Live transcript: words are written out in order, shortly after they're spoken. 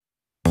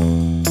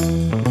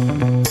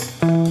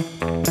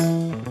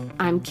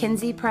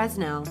Kinsey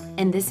Presnell,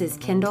 and this is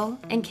Kindle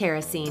and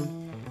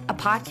Kerosene, a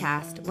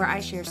podcast where I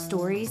share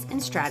stories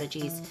and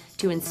strategies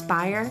to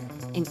inspire,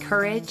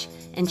 encourage,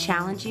 and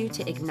challenge you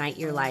to ignite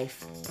your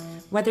life.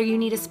 Whether you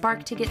need a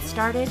spark to get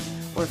started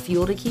or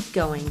fuel to keep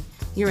going,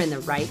 you're in the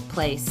right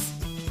place.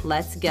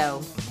 Let's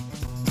go.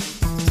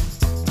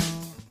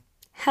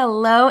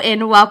 Hello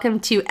and welcome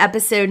to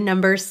episode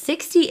number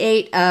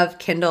 68 of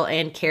Kindle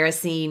and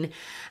Kerosene.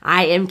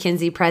 I am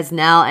Kinsey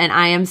Presnell and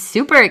I am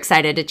super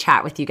excited to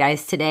chat with you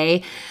guys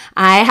today.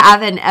 I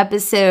have an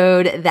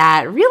episode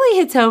that really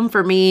hits home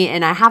for me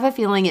and I have a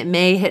feeling it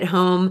may hit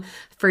home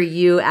for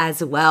you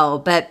as well.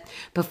 But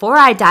before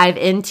I dive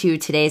into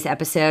today's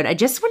episode, I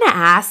just want to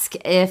ask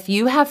if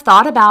you have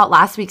thought about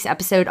last week's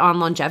episode on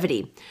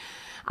longevity.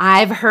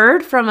 I've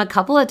heard from a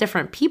couple of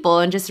different people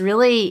and just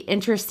really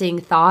interesting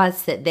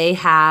thoughts that they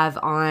have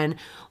on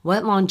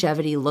what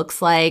longevity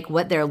looks like,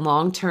 what their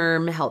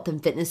long-term health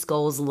and fitness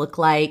goals look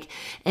like,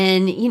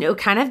 and,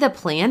 kind of the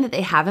plan that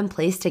they have in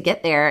place to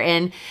get there.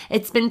 And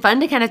it's been fun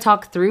to kind of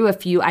talk through a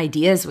few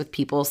ideas with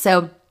people.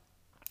 So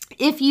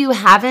if you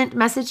haven't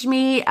messaged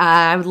me,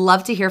 I would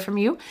love to hear from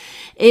you.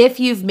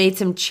 If you've made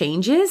some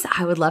changes,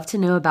 I would love to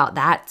know about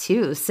that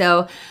too.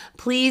 So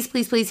please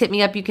hit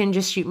me up. You can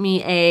just shoot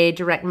me a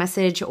direct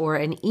message or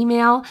an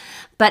email.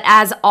 But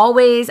as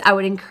always, I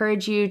would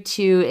encourage you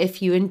to,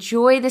 if you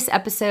enjoy this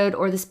episode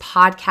or this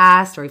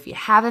podcast, or if you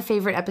have a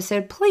favorite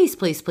episode, please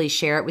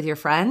share it with your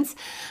friends.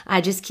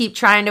 I just keep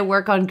trying to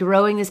work on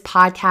growing this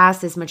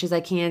podcast as much as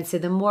I can. So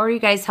the more you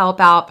guys help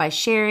out by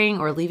sharing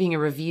or leaving a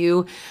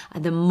review,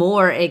 the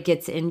more it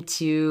gets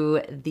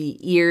into the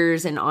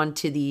ears and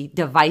onto the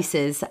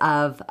devices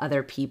of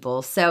other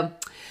people. So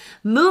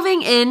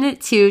moving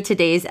into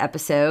today's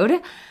episode,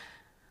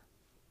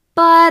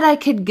 but I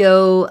could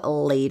go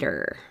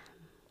later.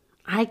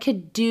 I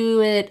could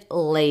do it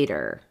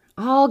later.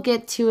 I'll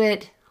get to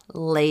it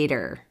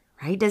later,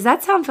 right? Does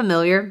that sound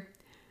familiar?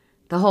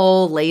 The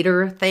whole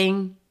later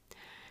thing?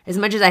 As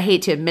much as I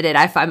hate to admit it,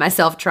 I find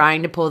myself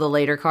trying to pull the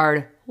later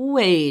card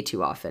way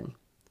too often.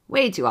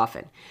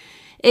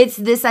 It's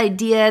this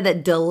idea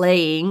that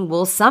delaying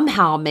will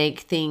somehow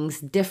make things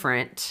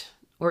different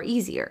or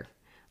easier.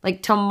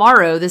 Like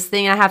tomorrow, this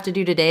thing I have to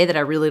do today that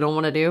I really don't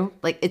want to do,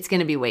 like it's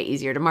going to be way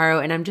easier tomorrow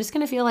and I'm just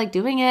going to feel like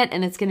doing it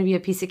and it's going to be a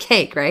piece of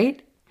cake,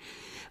 right?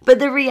 But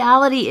the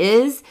reality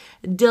is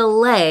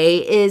delay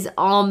is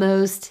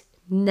almost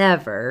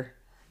never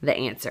the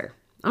answer.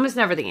 Almost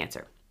never the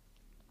answer.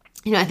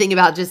 I think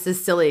about just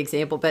this silly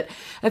example, but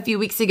a few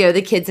weeks ago,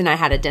 the kids and I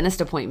had a dentist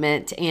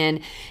appointment. And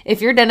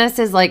if your dentist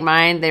is like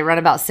mine, they run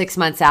about 6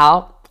 months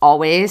out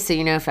always. So,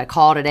 if I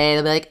call today,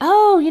 they'll be like,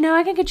 oh,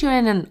 I can get you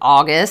in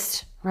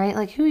August, right?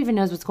 Like who even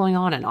knows what's going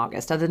on in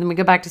August other than we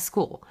go back to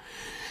school?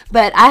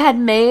 But I had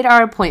made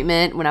our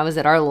appointment when I was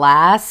at our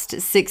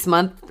last 6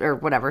 month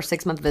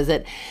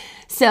visit.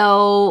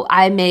 So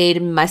I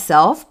made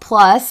myself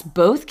plus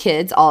both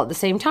kids all at the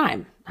same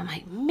time. I'm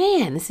like,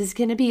 man, this is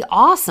going to be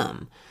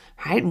awesome,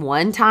 right?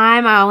 One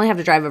time, I only have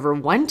to drive over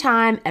one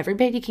time.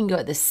 Everybody can go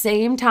at the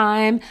same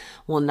time.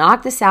 We'll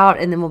knock this out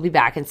and then we'll be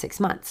back in 6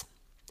 months.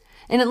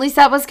 And at least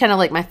that was kind of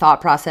like my thought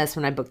process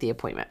when I booked the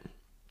appointment.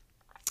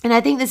 And I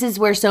think this is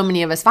where so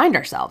many of us find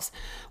ourselves.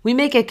 We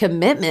make a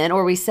commitment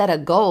or we set a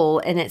goal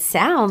and it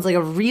sounds like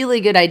a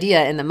really good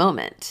idea in the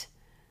moment,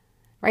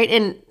 right?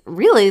 And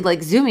really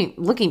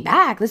looking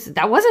back,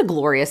 that was a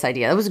glorious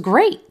idea. That was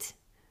great,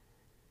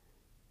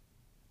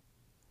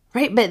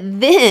 right? But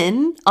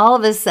then all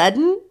of a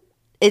sudden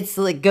it's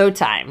like go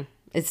time.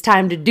 It's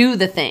time to do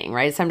the thing,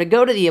 right? It's time to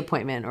go to the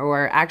appointment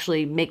or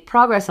actually make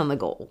progress on the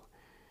goal.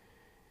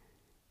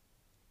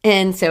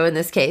 And so in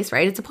this case,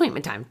 right, it's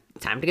appointment time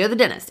to go to the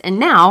dentist. And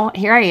now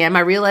here I am. I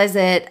realize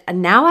that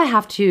now I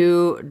have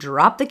to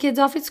drop the kids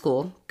off at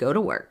school, go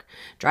to work,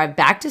 drive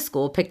back to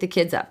school, pick the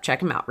kids up, check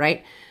them out,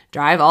 right?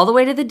 Drive all the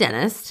way to the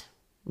dentist,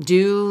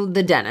 do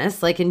the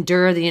dentist,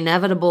 endure the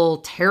inevitable,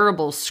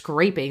 terrible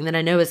scraping that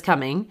I know is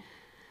coming.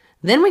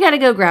 Then we got to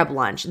go grab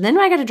lunch. Then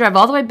I got to drive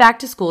all the way back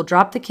to school,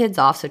 drop the kids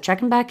off, so check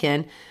them back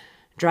in,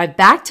 drive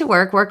back to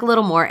work a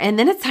little more, and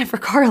then it's time for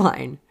car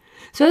line.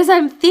 So as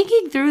I'm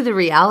thinking through the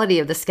reality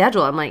of the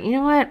schedule, I'm like, you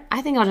know what?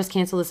 I think I'll just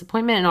cancel this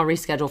appointment and I'll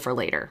reschedule for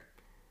later.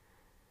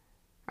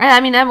 Right? I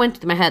mean, that went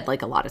through my head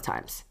a lot of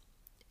times.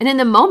 And in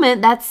the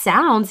moment, that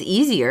sounds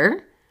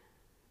easier.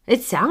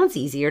 It sounds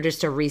easier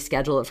just to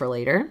reschedule it for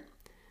later.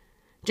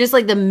 Just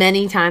like the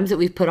many times that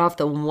we've put off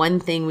the one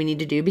thing we need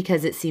to do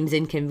because it seems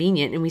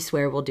inconvenient and we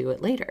swear we'll do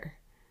it later.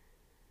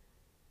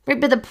 Right?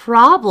 But the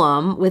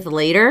problem with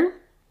later,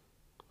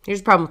 here's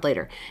the problem with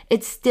later.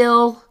 It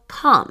still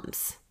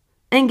comes.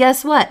 And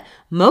guess what?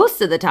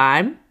 Most of the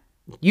time,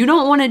 you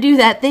don't want to do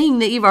that thing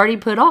that you've already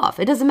put off.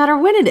 It doesn't matter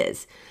when it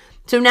is.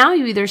 So now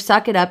you either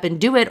suck it up and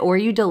do it or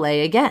you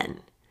delay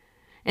again.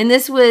 And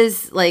this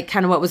was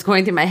kind of what was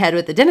going through my head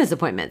with the dentist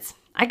appointments.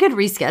 I could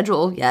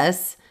reschedule,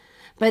 yes.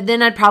 But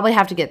then I'd probably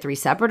have to get 3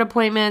 separate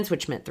appointments,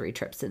 which meant 3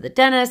 trips to the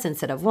dentist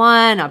instead of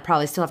 1. I'd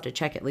probably still have to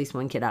check at least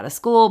 1 kid out of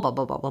school, blah,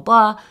 blah, blah, blah,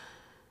 blah.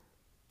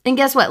 And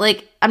guess what?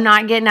 I'm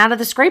not getting out of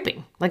the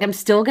scraping. I'm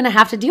still going to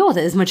have to deal with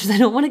it as much as I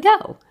don't want to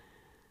go.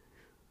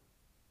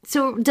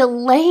 So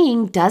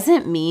delaying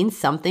doesn't mean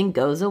something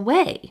goes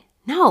away.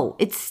 No,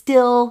 it's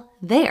still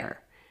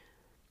there.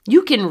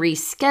 You can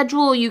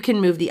reschedule, you can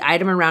move the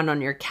item around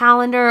on your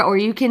calendar, or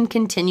you can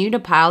continue to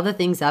pile the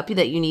things up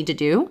that you need to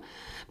do.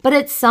 But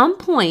at some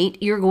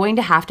point, you're going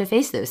to have to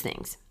face those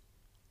things.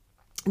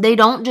 They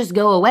don't just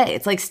go away.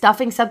 It's like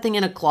stuffing something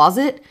in a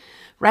closet,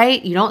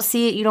 right? You don't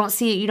see it, you don't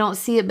see it, you don't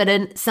see it. But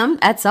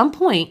at some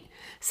point,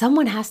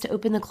 someone has to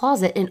open the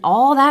closet and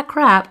all that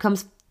crap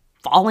comes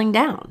falling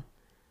down.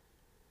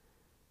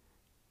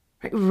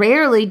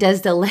 Rarely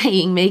does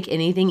delaying make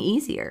anything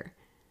easier.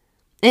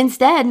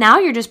 Instead, now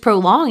you're just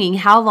prolonging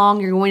how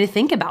long you're going to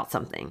think about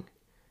something.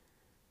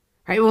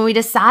 Right? When we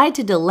decide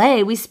to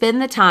delay, we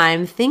spend the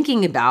time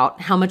thinking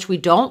about how much we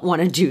don't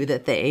want to do the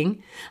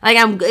thing.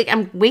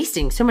 I'm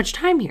wasting so much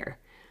time here.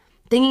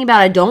 Thinking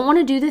about I don't want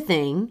to do the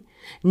thing.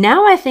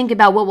 Now I think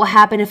about what will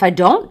happen if I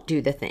don't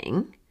do the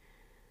thing.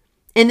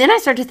 And then I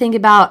start to think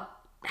about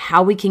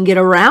how we can get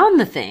around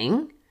the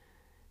thing.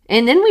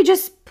 And then we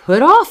just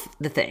put off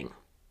the thing.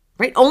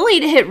 Right? Only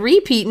to hit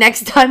repeat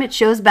next time it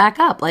shows back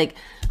up. Like,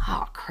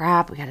 oh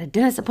crap, we got a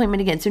dentist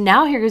appointment again. So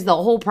now here's the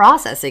whole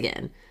process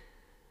again.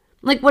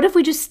 Like, what if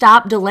we just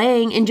stopped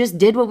delaying and just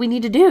did what we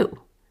need to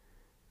do?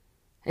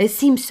 It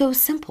seems so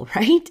simple,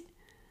 right?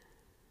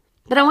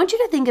 But I want you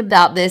to think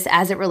about this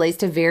as it relates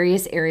to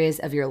various areas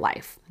of your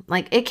life.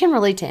 Like, it can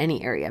relate to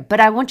any area, but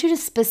I want you to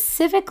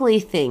specifically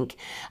think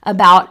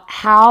about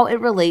how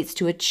it relates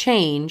to a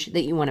change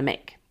that you want to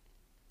make.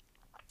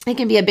 It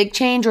can be a big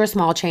change or a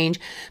small change,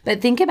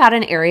 but think about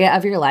an area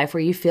of your life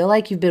where you feel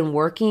like you've been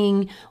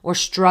working or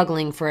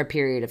struggling for a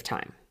period of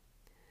time.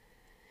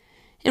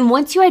 And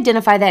once you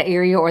identify that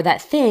area or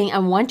that thing, I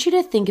want you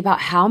to think about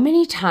how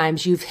many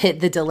times you've hit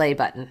the delay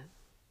button.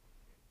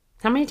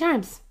 How many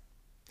times?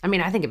 I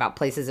mean, I think about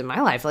places in my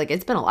life, like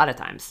it's been a lot of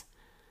times.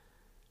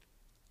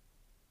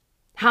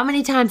 How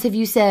many times have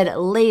you said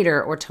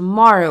later or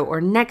tomorrow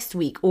or next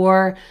week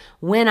or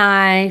when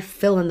I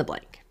fill in the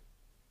blank?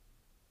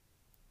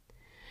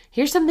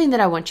 Here's something that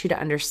I want you to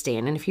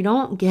understand. And if you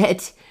don't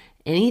get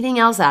anything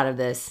else out of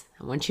this,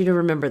 I want you to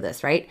remember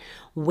this, right?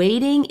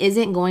 Waiting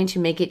isn't going to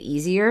make it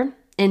easier,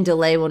 and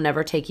delay will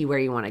never take you where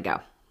you want to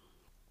go.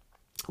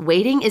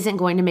 Waiting isn't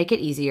going to make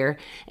it easier,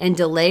 and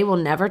delay will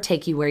never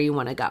take you where you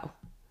want to go.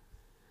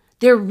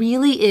 There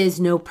really is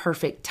no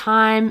perfect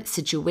time,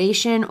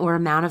 situation, or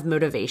amount of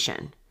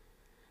motivation.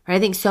 Right? I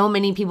think so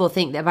many people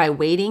think that by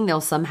waiting,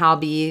 they'll somehow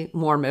be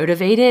more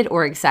motivated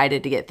or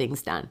excited to get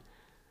things done.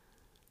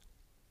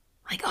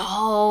 Like,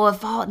 oh,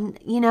 if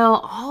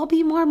I'll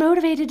be more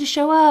motivated to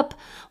show up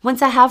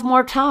once I have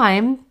more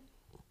time.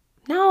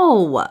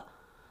 No.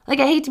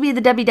 Like, I hate to be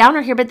the Debbie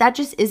Downer here, but that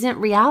just isn't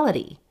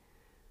reality.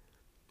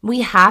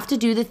 We have to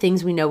do the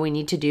things we know we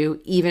need to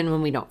do, even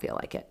when we don't feel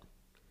like it.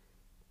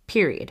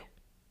 Period.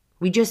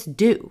 We just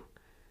do.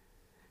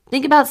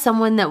 Think about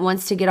someone that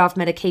wants to get off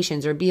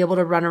medications or be able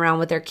to run around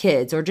with their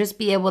kids or just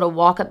be able to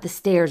walk up the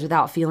stairs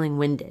without feeling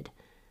winded.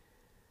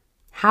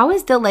 How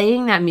is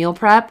delaying that meal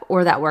prep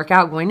or that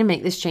workout going to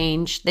make this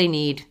change they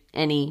need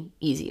any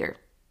easier?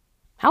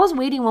 How is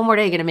waiting one more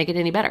day going to make it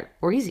any better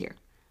or easier?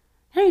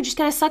 No, you just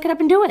got to suck it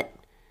up and do it.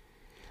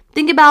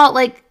 Think about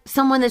like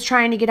someone that's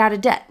trying to get out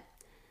of debt.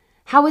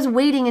 How is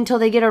waiting until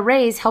they get a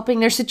raise helping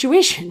their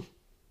situation?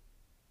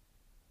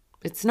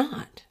 It's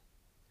not.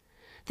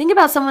 Think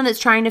about someone that's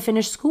trying to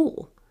finish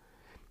school.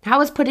 How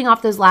is putting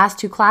off those last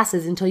 2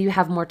 classes until you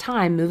have more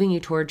time moving you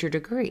towards your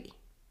degree?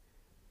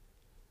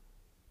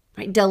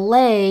 Right?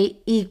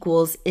 Delay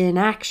equals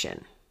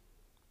inaction.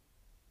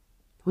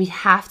 We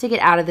have to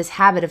get out of this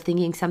habit of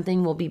thinking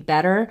something will be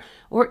better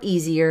or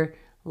easier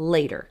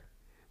later.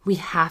 We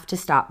have to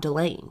stop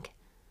delaying.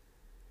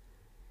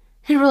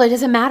 It really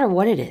doesn't matter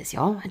what it is,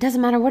 y'all. It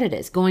doesn't matter what it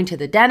is. Going to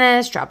the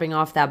dentist, dropping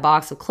off that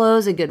box of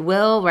clothes at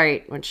Goodwill,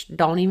 right? Which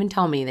don't even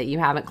tell me that you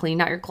haven't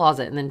cleaned out your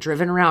closet and then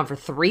driven around for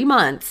 3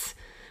 months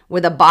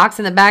with a box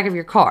in the back of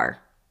your car,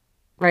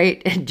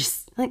 right? And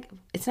just like,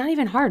 it's not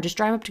even hard. Just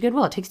drive up to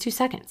Goodwill. It takes 2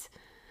 seconds.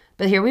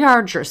 But here we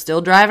are,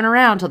 still driving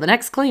around till the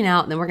next clean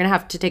out. And then we're going to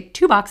have to take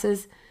 2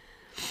 boxes,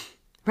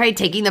 right?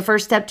 Taking the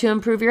first step to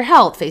improve your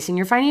health, facing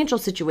your financial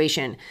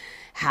situation,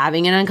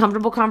 having an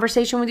uncomfortable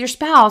conversation with your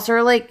spouse,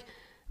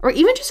 or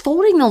even just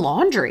folding the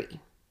laundry.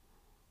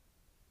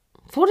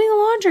 Folding the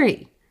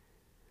laundry.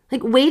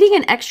 Like waiting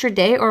an extra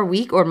day or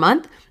week or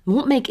month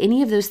won't make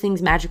any of those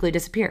things magically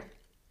disappear.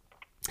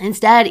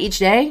 Instead, each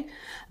day,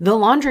 the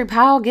laundry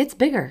pile gets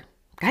bigger.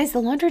 Guys, the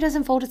laundry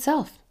doesn't fold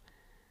itself.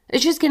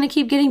 It's just going to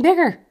keep getting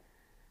bigger.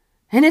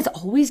 And it's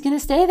always going to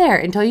stay there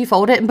until you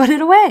fold it and put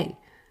it away.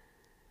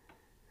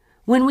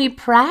 When we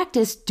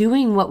practice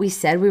doing what we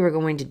said we were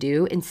going to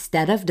do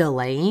instead of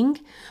delaying,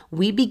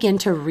 we begin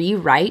to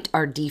rewrite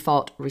our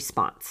default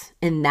response.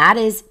 And that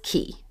is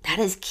key. That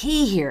is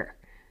key here.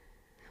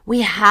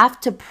 We have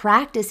to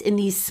practice in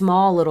these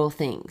small little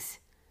things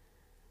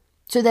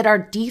so that our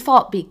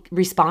default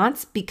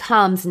response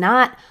becomes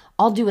not,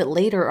 I'll do it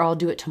later or I'll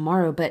do it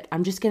tomorrow, but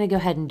I'm just going to go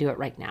ahead and do it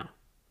right now.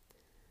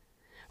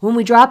 When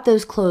we drop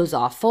those clothes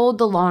off, fold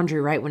the laundry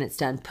right when it's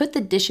done, put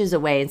the dishes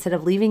away instead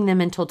of leaving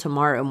them until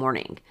tomorrow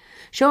morning.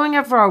 Showing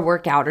up for our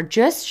workout or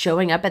just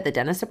showing up at the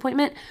dentist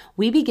appointment,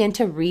 we begin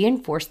to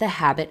reinforce the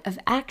habit of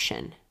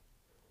action.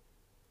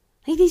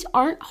 Like, these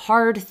aren't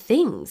hard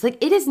things.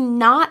 Like, it is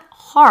not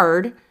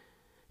hard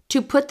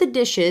to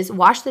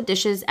wash the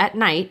dishes at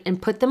night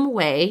and put them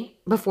away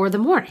before the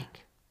morning.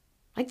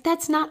 Like,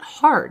 that's not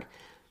hard.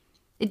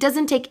 It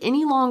doesn't take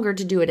any longer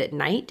to do it at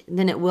night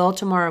than it will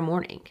tomorrow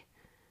morning.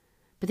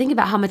 But think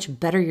about how much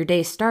better your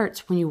day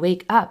starts when you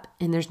wake up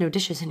and there's no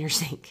dishes in your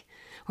sink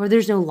or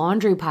there's no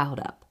laundry piled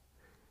up.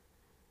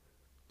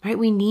 Right?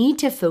 We need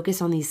to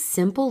focus on these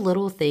simple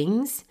little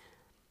things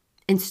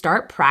and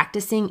start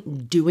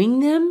practicing doing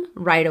them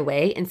right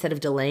away instead of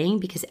delaying,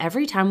 because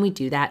every time we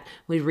do that,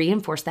 we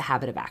reinforce the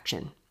habit of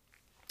action.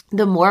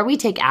 The more we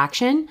take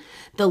action,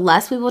 the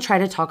less we will try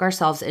to talk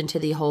ourselves into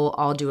the whole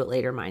 "I'll do it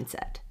later"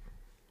 mindset.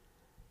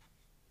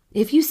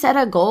 If you set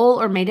a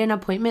goal or made an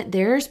appointment,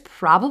 there's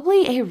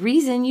probably a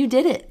reason you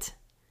did it.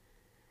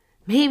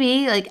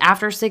 Maybe like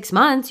after 6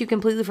 months, you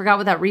completely forgot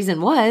what that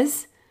reason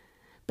was.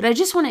 But I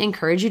just want to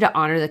encourage you to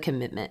honor the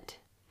commitment.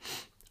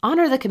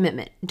 Honor the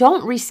commitment.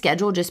 Don't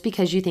reschedule just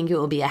because you think it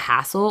will be a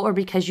hassle or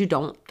because you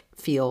don't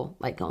feel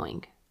like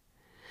going.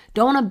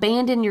 Don't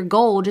abandon your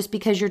goal just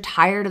because you're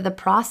tired of the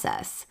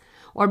process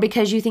or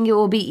because you think it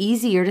will be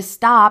easier to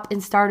stop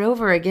and start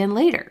over again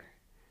later.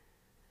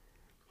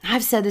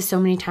 I've said this so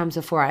many times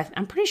before.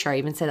 I'm pretty sure I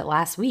even said it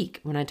last week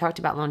when I talked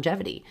about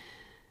longevity.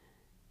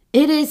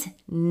 It is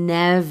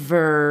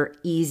never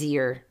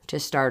easier to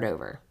start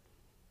over.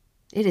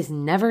 It is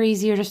never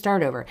easier to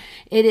start over.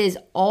 It is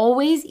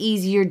always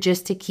easier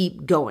just to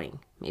keep going.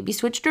 Maybe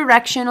switch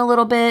direction a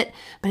little bit,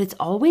 but it's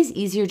always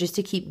easier just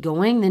to keep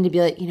going than to be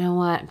like, you know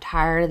what, I'm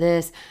tired of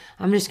this.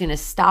 I'm just going to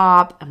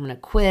stop. I'm going to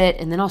quit,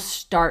 and then I'll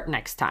start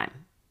next time.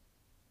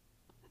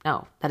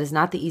 No, that is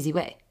not the easy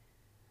way.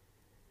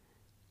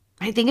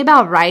 I think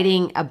about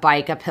riding a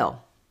bike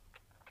uphill.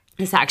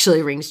 This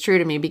actually rings true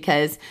to me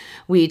because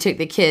we took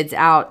the kids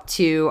out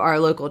to our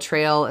local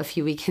trail a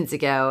few weekends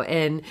ago.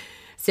 And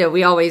so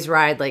we always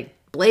ride, like,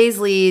 Blaze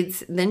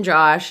leads, then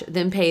Josh,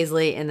 then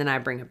Paisley, and then I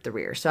bring up the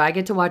rear. So I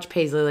get to watch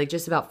Paisley like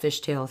just about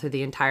fishtail through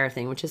the entire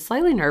thing, which is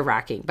slightly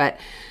nerve-wracking. But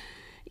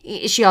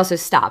she also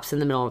stops in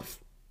the middle of,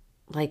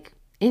 like,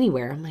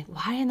 anywhere. I'm like,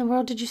 why in the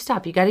world did you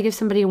stop? You got to give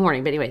somebody a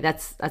warning. But anyway,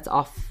 that's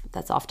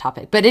off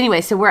topic. But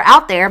anyway, so we're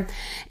out there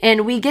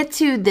and we get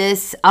to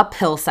this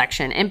uphill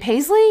section, and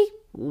Paisley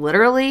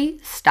literally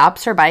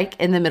stops her bike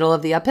in the middle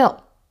of the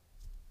uphill.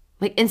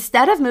 Like,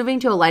 instead of moving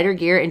to a lighter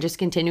gear and just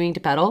continuing to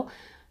pedal,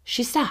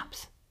 she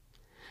stops.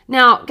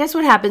 Now, guess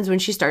what happens when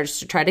she starts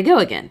to try to go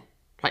again?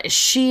 Like,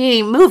 she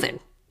ain't moving.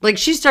 Like,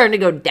 she's starting to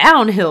go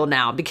downhill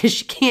now because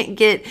she can't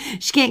get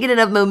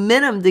enough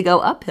momentum to go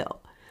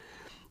uphill.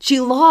 She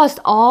lost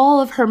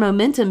all of her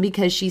momentum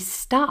because she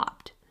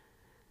stopped.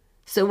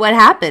 So what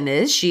happened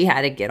is she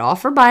had to get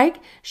off her bike.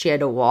 She had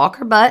to walk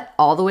her butt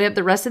all the way up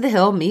the rest of the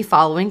hill, me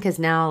following, because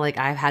now, like,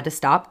 I've had to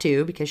stop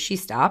too because she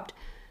stopped.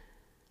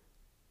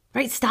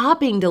 Right?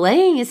 Stopping,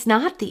 delaying is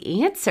not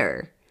the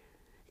answer.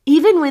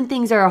 Even when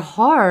things are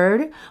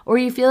hard or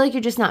you feel like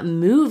you're just not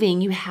moving,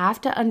 you have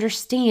to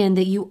understand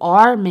that you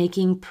are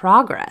making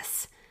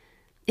progress.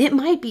 It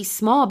might be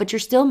small, but you're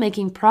still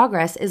making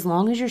progress as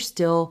long as you're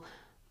still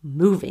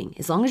moving,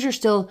 as long as you're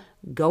still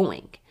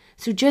going.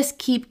 So just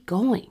keep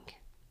going.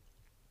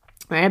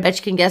 Right? I bet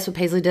you can guess what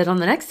Paisley did on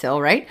the next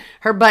hill, right?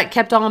 Her butt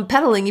kept on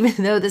pedaling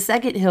even though the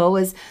second hill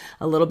was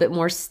a little bit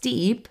more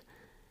steep.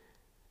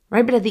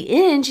 Right? But at the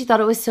end, she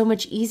thought it was so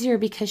much easier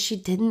because she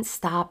didn't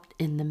stop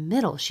in the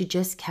middle. She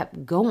just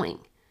kept going.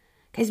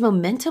 Guys,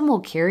 momentum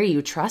will carry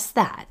you. Trust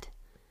that.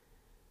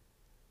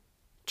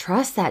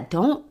 Trust that.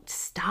 Don't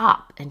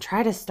stop and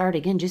try to start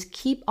again. Just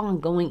keep on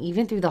going,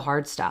 even through the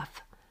hard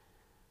stuff.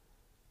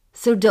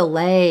 So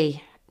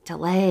delay.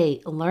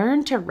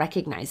 Learn to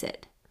recognize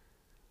it.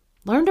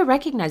 Learn to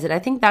recognize it. I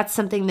think that's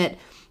something that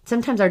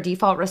sometimes our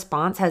default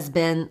response has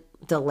been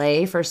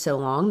delay for so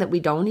long that we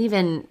don't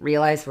even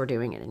realize we're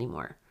doing it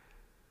anymore.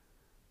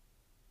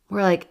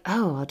 We're like,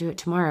 oh, I'll do it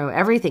tomorrow.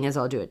 Everything is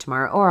I'll do it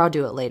tomorrow or I'll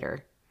do it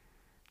later.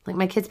 Like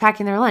my kids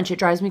packing their lunch. It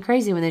drives me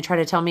crazy when they try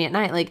to tell me at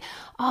night, like,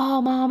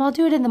 oh, Mom, I'll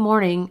do it in the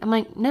morning. I'm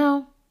like,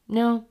 no.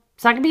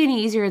 It's not going to be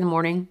any easier in the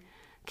morning.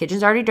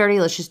 Kitchen's already dirty.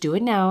 Let's just do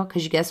it now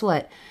because guess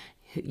what?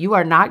 You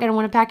are not going to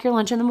want to pack your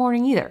lunch in the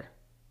morning either.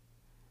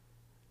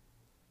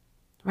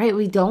 Right?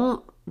 We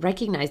don't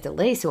recognize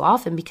delay so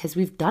often because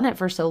we've done it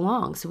for so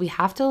long. So we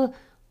have to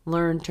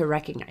learn to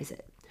recognize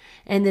it.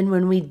 And then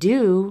when we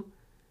do,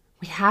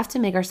 we have to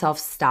make ourselves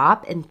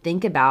stop and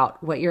think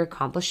about what you're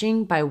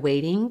accomplishing by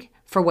waiting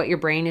for what your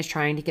brain is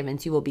trying to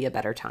convince you will be a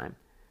better time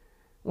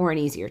or an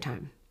easier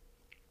time.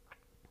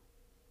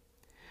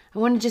 I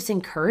want to just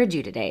encourage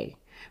you today,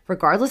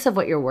 regardless of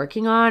what you're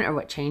working on or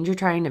what change you're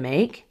trying to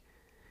make,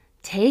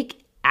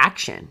 take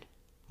action.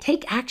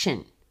 Take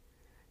action.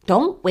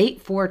 Don't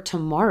wait for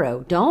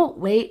tomorrow. Don't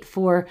wait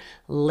for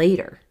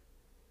later.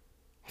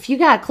 If you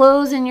got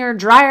clothes in your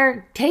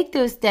dryer, take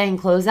those dang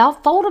clothes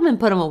out, fold them and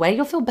put them away.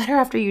 You'll feel better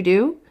after you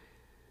do.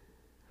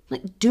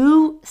 Like,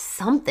 do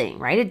something,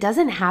 right? It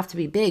doesn't have to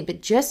be big,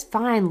 but just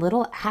find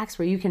little acts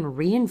where you can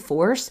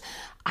reinforce,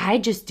 I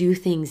just do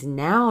things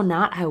now,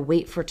 not I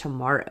wait for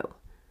tomorrow.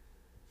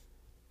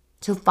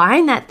 So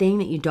find that thing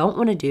that you don't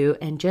want to do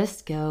and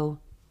just go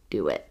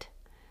do it.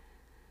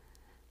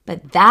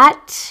 But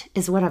that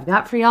is what I've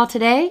got for y'all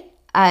today.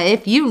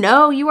 If you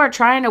know you are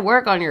trying to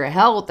work on your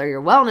health or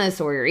your wellness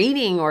or your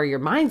eating or your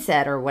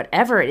mindset or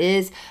whatever it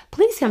is,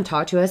 please come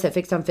talk to us at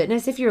Fixed on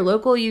Fitness. If you're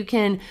local, you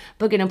can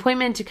book an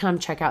appointment to come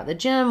check out the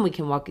gym. We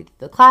can walk you through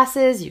the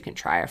classes. You can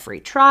try a free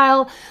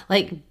trial.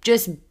 Like,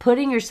 just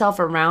putting yourself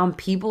around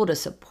people to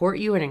support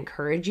you and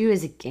encourage you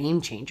is a game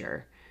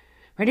changer.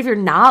 Right? If you're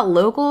not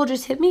local,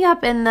 just hit me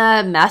up in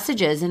the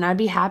messages and I'd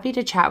be happy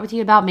to chat with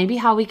you about maybe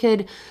how we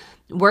could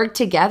work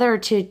together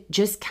to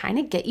just kind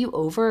of get you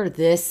over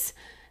this.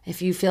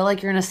 If you feel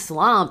like you're in a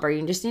slump or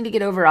you just need to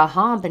get over a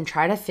hump and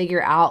try to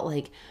figure out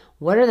like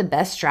what are the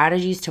best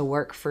strategies to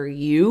work for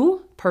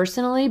you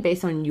personally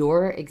based on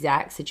your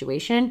exact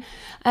situation,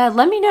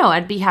 let me know.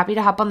 I'd be happy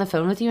to hop on the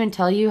phone with you and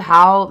tell you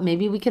how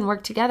maybe we can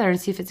work together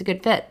and see if it's a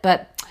good fit.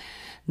 But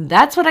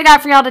that's what I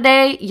got for y'all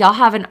today. Y'all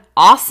have an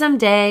awesome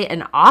day,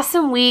 an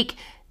awesome week.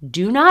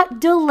 Do not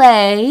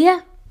delay,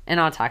 and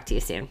I'll talk to you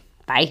soon.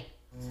 Bye.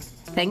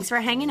 Thanks for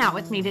hanging out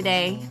with me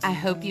today. I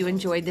hope you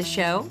enjoyed the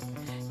show.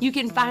 You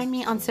can find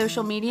me on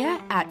social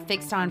media at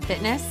Fixed on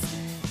Fitness.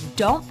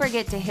 Don't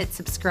forget to hit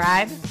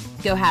subscribe.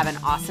 Go have an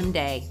awesome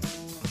day.